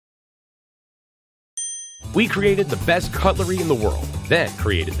We created the best cutlery in the world, then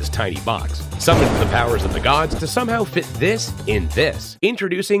created this tiny box, summoned the powers of the gods to somehow fit this in this.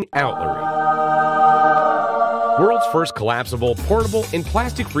 Introducing Outlery. World's first collapsible, portable, and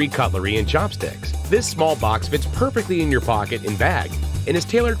plastic-free cutlery and chopsticks. This small box fits perfectly in your pocket and bag, and is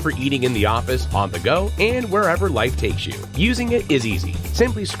tailored for eating in the office, on the go, and wherever life takes you. Using it is easy.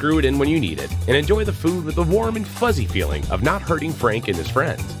 Simply screw it in when you need it, and enjoy the food with the warm and fuzzy feeling of not hurting Frank and his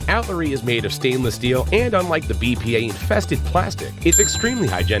friends. Outlery is made of stainless steel, and unlike the BPA-infested plastic, it's extremely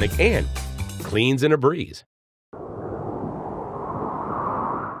hygienic and cleans in a breeze.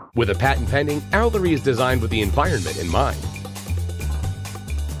 With a patent pending, Outlery is designed with the environment in mind.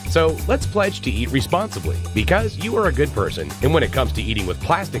 So let's pledge to eat responsibly, because you are a good person, and when it comes to eating with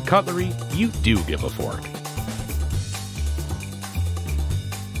plastic cutlery, you do give a fork.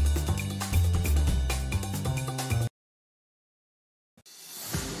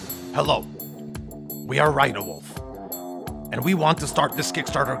 Hello, we are RhinoWolf, and we want to start this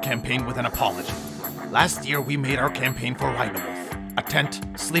Kickstarter campaign with an apology. Last year we made our campaign for RhinoWolf. A tent,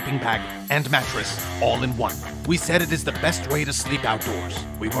 sleeping bag, and mattress, all in one. We said it is the best way to sleep outdoors.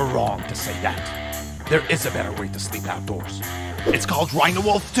 We were wrong to say that. There is a better way to sleep outdoors. It's called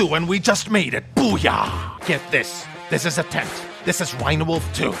RhinoWolf 2, and we just made it. Booyah! Get this. This is a tent. This is RhinoWolf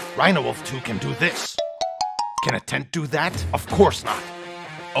 2. RhinoWolf 2 can do this. Can a tent do that? Of course not.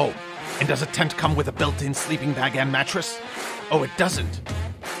 Oh, and does a tent come with a built-in sleeping bag and mattress? Oh, it doesn't.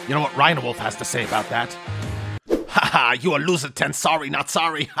 You know what RhinoWolf has to say about that? Haha, you a loser, tent. Sorry, not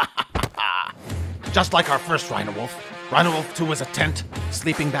sorry. Just like our first RhinoWolf, RhinoWolf 2 is a tent,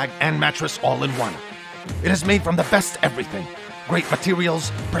 sleeping bag, and mattress all in one. It is made from the best everything. Great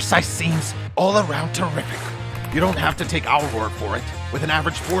materials, precise seams, all around terrific. You don't have to take our word for it. With an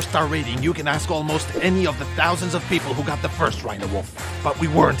average 4-star rating, you can ask almost any of the thousands of people who got the first RhinoWolf. But we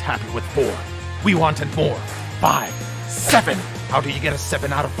weren't happy with 4. We wanted more. 5, 7. How do you get a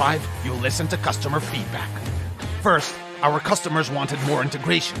 7 out of 5? You listen to customer feedback. First, our customers wanted more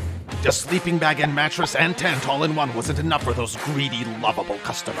integration. Just sleeping bag and mattress and tent all in one wasn't enough for those greedy, lovable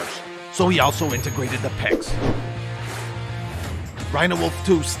customers. So we also integrated the pegs. RhinoWolf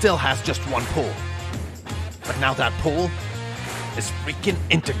 2 still has just one pull. But now that pull is freaking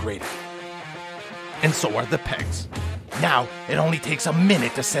integrated. And so are the pegs. Now, it only takes a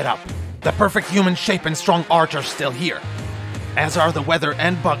minute to set up. The perfect human shape and strong arch are still here, as are the weather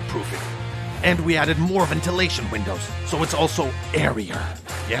and bug proofing. And we added more ventilation windows, so it's also airier.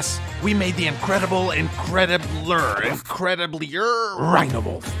 Yes, we made the incrediblier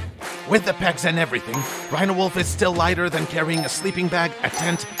RhinoWolf. With the pegs and everything, RhinoWolf is still lighter than carrying a sleeping bag, a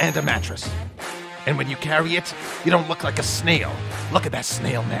tent, and a mattress. And when you carry it, you don't look like a snail. Look at that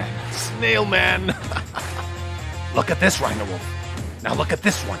snail man. Snail man! Look at this RhinoWolf. Now look at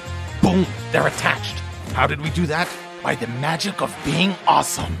this one. Boom, they're attached. How did we do that? By the magic of being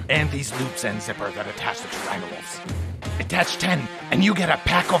awesome. And these loops and zipper that attach the 2 RhinoWolfs. Attach 10, and you get a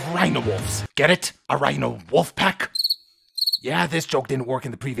pack of RhinoWolfs. Get it? A RhinoWolf pack? Yeah, this joke didn't work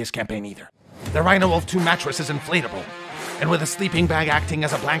in the previous campaign either. The RhinoWolf 2 mattress is inflatable, and with a sleeping bag acting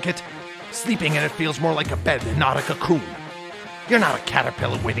as a blanket, sleeping in it feels more like a bed and not a cocoon. You're not a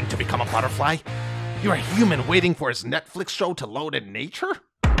caterpillar waiting to become a butterfly. You're a human waiting for his Netflix show to load in nature?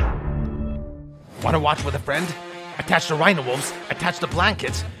 Want to watch with a friend? Attach the RhinoWolfs, attach the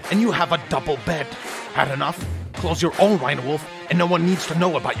blankets, and you have a double bed. Had enough? Close your own RhinoWolf, and no one needs to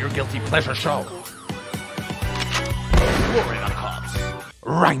know about your guilty pleasure show. Glory to cops.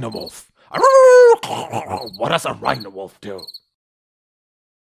 RhinoWolf. What does a RhinoWolf do?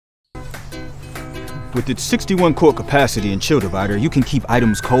 With its 61 quart capacity and chill divider, you can keep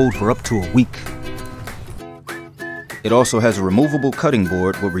items cold for up to a week. It also has a removable cutting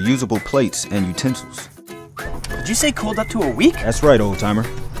board with reusable plates and utensils. Did you say cold up to a week? That's right, old-timer.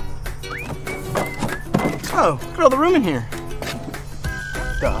 Oh, look at all the room in here.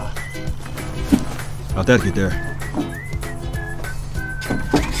 Duh. How'd that get there?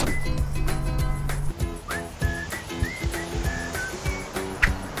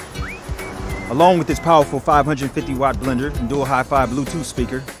 Along with its powerful 550-watt blender and dual hi-fi Bluetooth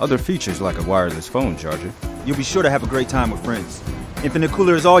speaker, other features like a wireless phone charger, you'll be sure to have a great time with friends. Infinite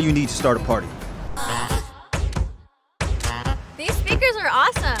cooler is all you need to start a party. These speakers are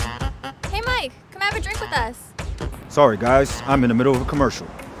awesome. Hey Mike, come have a drink with us. Sorry guys, I'm in the middle of a commercial.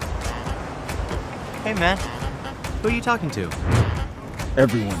 Hey man, who are you talking to?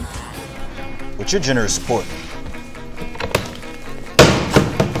 Everyone. With your generous support,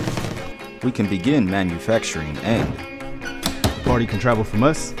 we can begin manufacturing and the party can travel from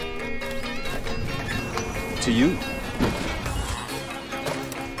us to you.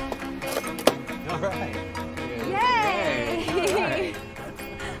 All right.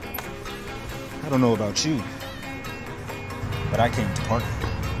 don't know about you, but I came to party.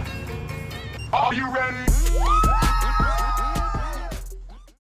 Are you ready?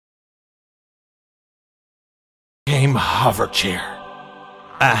 Came HoverChair.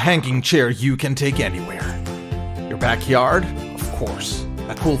 A hanging chair you can take anywhere. Your backyard? Of course.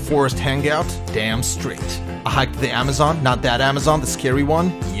 A cool forest hangout? Damn straight. A hike to the Amazon? Not that Amazon, the scary one?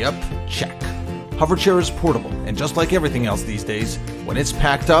 Yep, check. HoverChair is portable, and just like everything else these days, when it's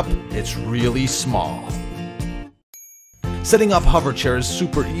packed up, it's really small. Setting up HoverChair is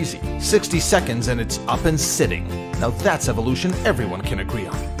super easy. 60 seconds and it's up and sitting. Now that's evolution everyone can agree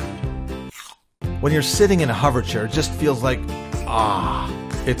on. When you're sitting in a HoverChair, it just feels like,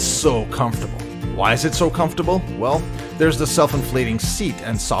 it's so comfortable. Why is it so comfortable? Well, there's the self-inflating seat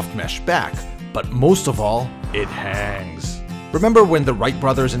and soft mesh back, but most of all, it hangs. Remember when the Wright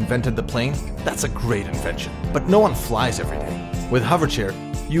brothers invented the plane? That's a great invention, but no one flies every day. With HoverChair,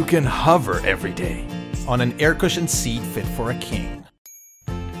 you can hover every day on an air-cushioned seat fit for a king.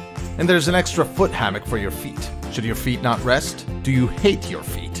 And there's an extra foot hammock for your feet. Should your feet not rest? Do you hate your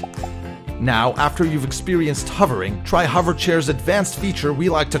feet? Now, after you've experienced hovering, try HoverChair's advanced feature we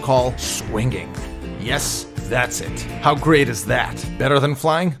like to call swinging. Yes, that's it. How great is that? Better than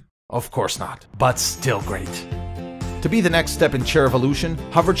flying? Of course not, but still great. To be the next step in chair evolution,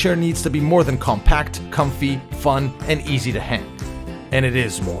 HoverChair needs to be more than compact, comfy, fun, and easy to hang. And it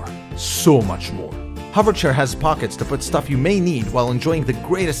is more. So much more. HoverChair has pockets to put stuff you may need while enjoying the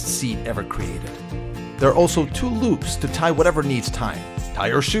greatest seat ever created. There are also 2 loops to tie whatever needs tying. Tie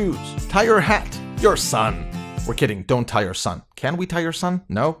your shoes, tie your hat, your son. We're kidding, don't tie your son. Can we tie your son?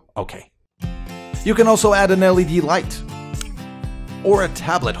 No? Okay. You can also add an LED light or a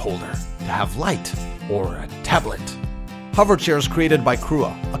tablet holder to have light or a tablet. HoverChair is created by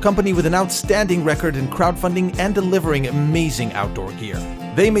Crua, a company with an outstanding record in crowdfunding and delivering amazing outdoor gear.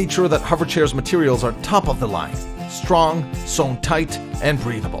 They made sure that HoverChair's materials are top of the line, strong, sewn tight, and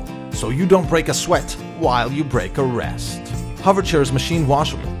breathable, so you don't break a sweat while you break a rest. HoverChair is machine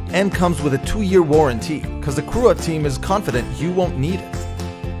washable and comes with a 2-year warranty because the Crua team is confident you won't need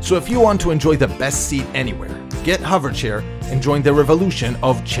it. So if you want to enjoy the best seat anywhere, get HoverChair and join the revolution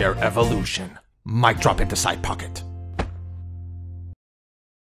of chair evolution. Mic drop into side pocket.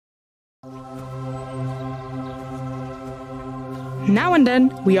 Now and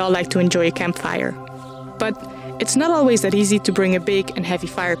then, we all like to enjoy a campfire. But it's not always that easy to bring a big and heavy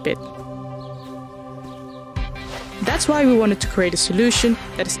fire pit. That's why we wanted to create a solution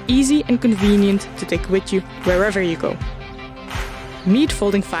that is easy and convenient to take with you wherever you go. Meet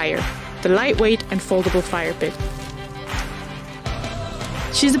Folding Fire, the lightweight and foldable fire pit.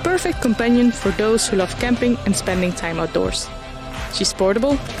 She's the perfect companion for those who love camping and spending time outdoors. She's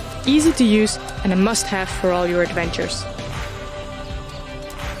portable, easy to use, and a must-have for all your adventures.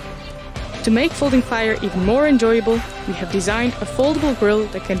 To make Folding Fire even more enjoyable, we have designed a foldable grill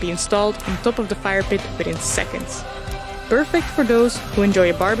that can be installed on top of the fire pit within seconds. Perfect for those who enjoy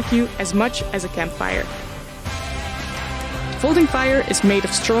a barbecue as much as a campfire. Folding Fire is made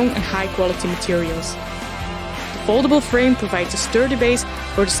of strong and high-quality materials. The foldable frame provides a sturdy base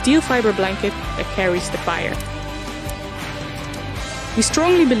for the steel fiber blanket that carries the fire. We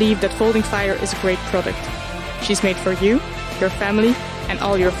strongly believe that Folding Fire is a great product. She's made for you, your family, and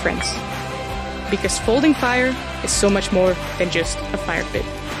all your friends. Because Folding Fire is so much more than just a fire pit.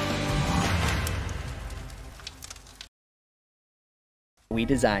 We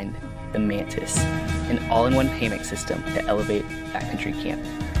designed the Mantis, an all-in-one hammock system to elevate backcountry camp.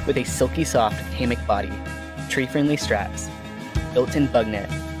 With a silky soft hammock body, tree-friendly straps, built-in bug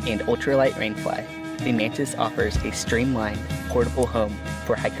net, and ultralight rainfly, the Mantis offers a streamlined, portable home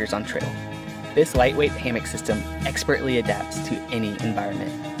for hikers on trail. This lightweight hammock system expertly adapts to any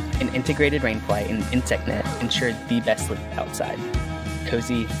environment. An integrated rainfly and insect net ensure the best sleep outside.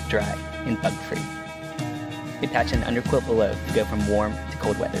 Cozy, dry, and bug-free. Attach an underquilt below to go from warm to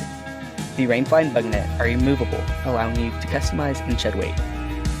cold weather. The rainfly and bug net are removable, allowing you to customize and shed weight.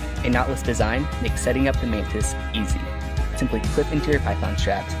 A knotless design makes setting up the Mantis easy. Simply clip into your python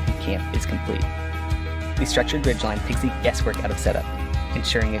straps and camp is complete. The structured ridgeline takes the guesswork out of setup,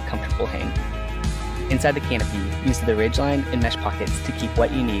 ensuring a comfortable hang. Inside the canopy, use the ridgeline and mesh pockets to keep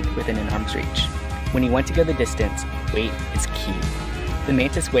what you need within an arm's reach. When you want to go the distance, weight is key. The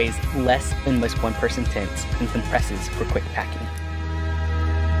Mantis weighs less than most one-person tents and compresses for quick packing.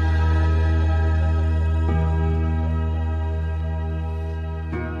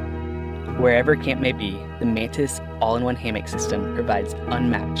 Wherever camp may be, the Mantis all-in-one hammock system provides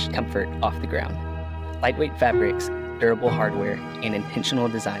unmatched comfort off the ground. Lightweight fabrics, durable hardware, and intentional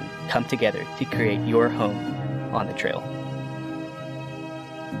design come together to create your home on the trail.